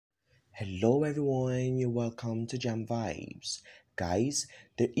Hello everyone, you're welcome to Jam Vibes. Guys,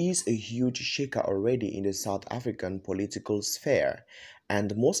 there is a huge shaker already in the South African political sphere,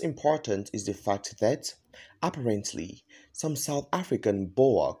 and most important is the fact that apparently some South African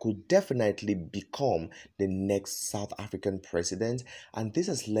Boer could definitely become the next South African president, and this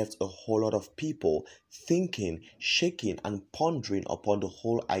has left a whole lot of people thinking, shaking, and pondering upon the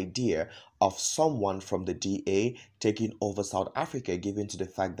whole idea of someone from the DA taking over South Africa, given to the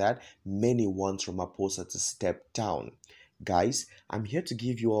fact that many want Ramaphosa to step down. Guys, I'm here to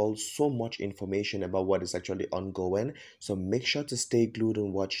give you all so much information about what is actually ongoing, so make sure to stay glued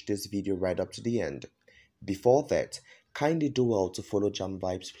and watch this video right up to the end. Before that, kindly do well to follow Jam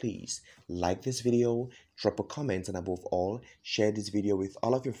Vibes, please. Like this video, drop a comment, and above all, share this video with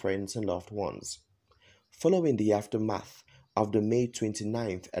all of your friends and loved ones. Following the aftermath of the May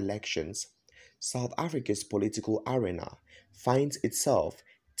 29th elections, South Africa's political arena finds itself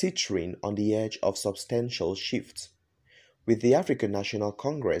teetering on the edge of substantial shift, with the African National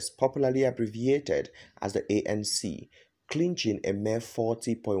Congress, popularly abbreviated as the ANC, clinching a mere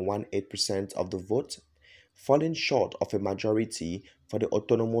 40.18% of the vote, falling short of a majority for the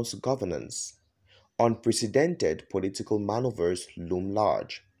autonomous governance. Unprecedented political maneuvers loom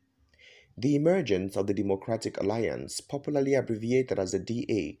large. The emergence of the Democratic Alliance, popularly abbreviated as the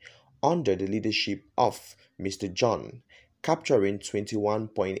DA, under the leadership of Mr. John, capturing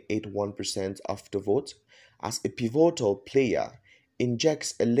 21.81% of the vote, as a pivotal player,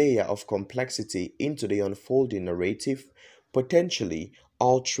 injects a layer of complexity into the unfolding narrative, potentially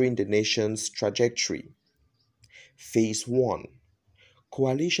altering the nation's trajectory. Phase 1.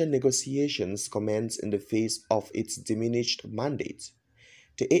 Coalition negotiations commence in the face of its diminished mandate.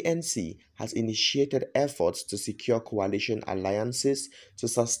 The ANC has initiated efforts to secure coalition alliances to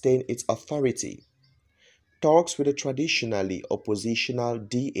sustain its authority. Talks with the traditionally oppositional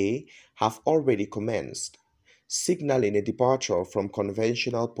DA have already commenced, signaling a departure from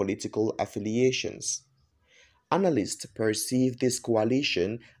conventional political affiliations. Analysts perceive this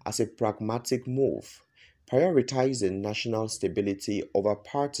coalition as a pragmatic move, prioritizing national stability over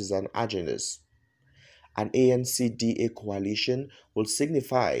partisan agendas. An ANC-DA coalition will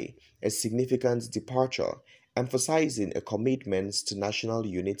signify a significant departure, emphasizing a commitment to national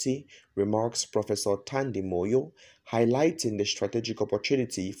unity, remarks Professor Tandi Moyo, highlighting the strategic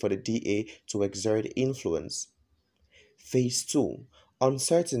opportunity for the DA to exert influence. Phase 2.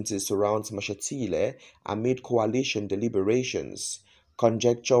 Uncertainty surrounds Mashatile amid coalition deliberations.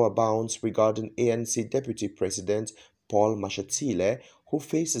 Conjecture abounds regarding ANC Deputy President Paul Mashatile, who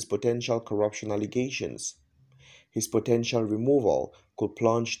faces potential corruption allegations. His potential removal could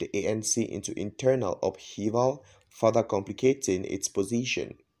plunge the ANC into internal upheaval, further complicating its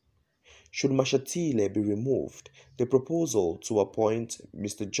position. Should Mashatile be removed, the proposal to appoint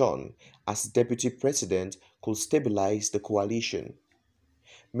Mr. John as deputy president could stabilize the coalition.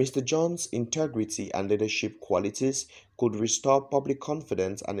 Mr. John's integrity and leadership qualities could restore public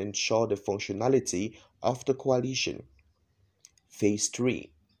confidence and ensure the functionality of the coalition. Phase 3.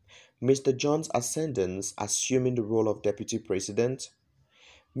 Mr. John's ascendance assuming the role of deputy president.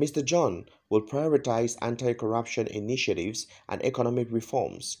 Mr. John will prioritize anti-corruption initiatives and economic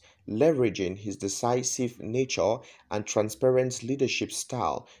reforms, leveraging his decisive nature and transparent leadership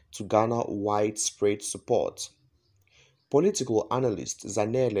style to garner widespread support. Political analyst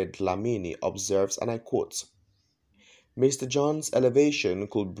Zanele Dlamini observes, and I quote, Mr. John's elevation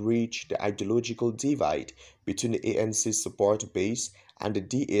could bridge the ideological divide between the ANC's support base and the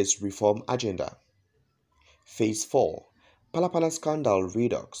DA's reform agenda. Phase 4. Palapala Scandal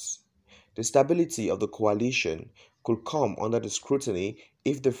Redux. The stability of the coalition could come under the scrutiny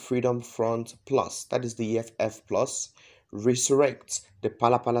if the Freedom Front Plus, that is the EFF Plus, resurrects the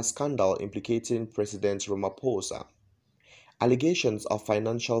Palapala scandal implicating President Ramaphosa. Allegations of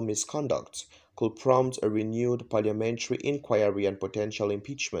financial misconduct could prompt a renewed parliamentary inquiry and potential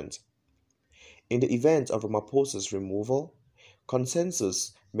impeachment. In the event of Ramaphosa's removal,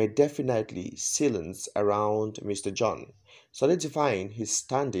 consensus may definitely silence around Mr. John, solidifying his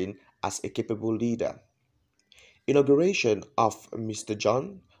standing as a capable leader. Inauguration of Mr.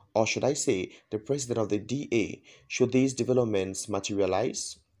 John, or should I say the president of the DA, should these developments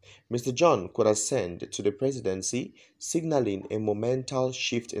materialize, Mr. John could ascend to the presidency, signaling a monumental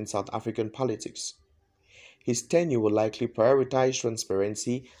shift in South African politics. His tenure will likely prioritize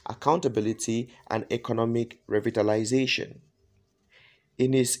transparency, accountability, and economic revitalization.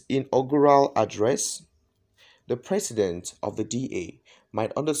 In his inaugural address, the president of the DA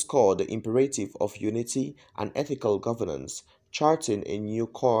might underscore the imperative of unity and ethical governance, charting a new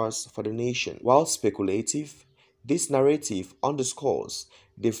course for the nation. While speculative, this narrative underscores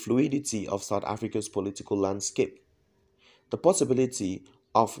the fluidity of South Africa's political landscape. The possibility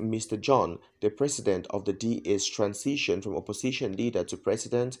of Mr. John, the president of the DA's transition from opposition leader to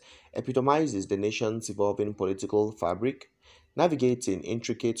president, epitomizes the nation's evolving political fabric, navigating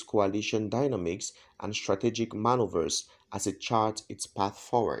intricate coalition dynamics and strategic maneuvers as it charts its path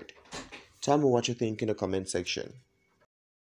forward. Tell me what you think in the comment section.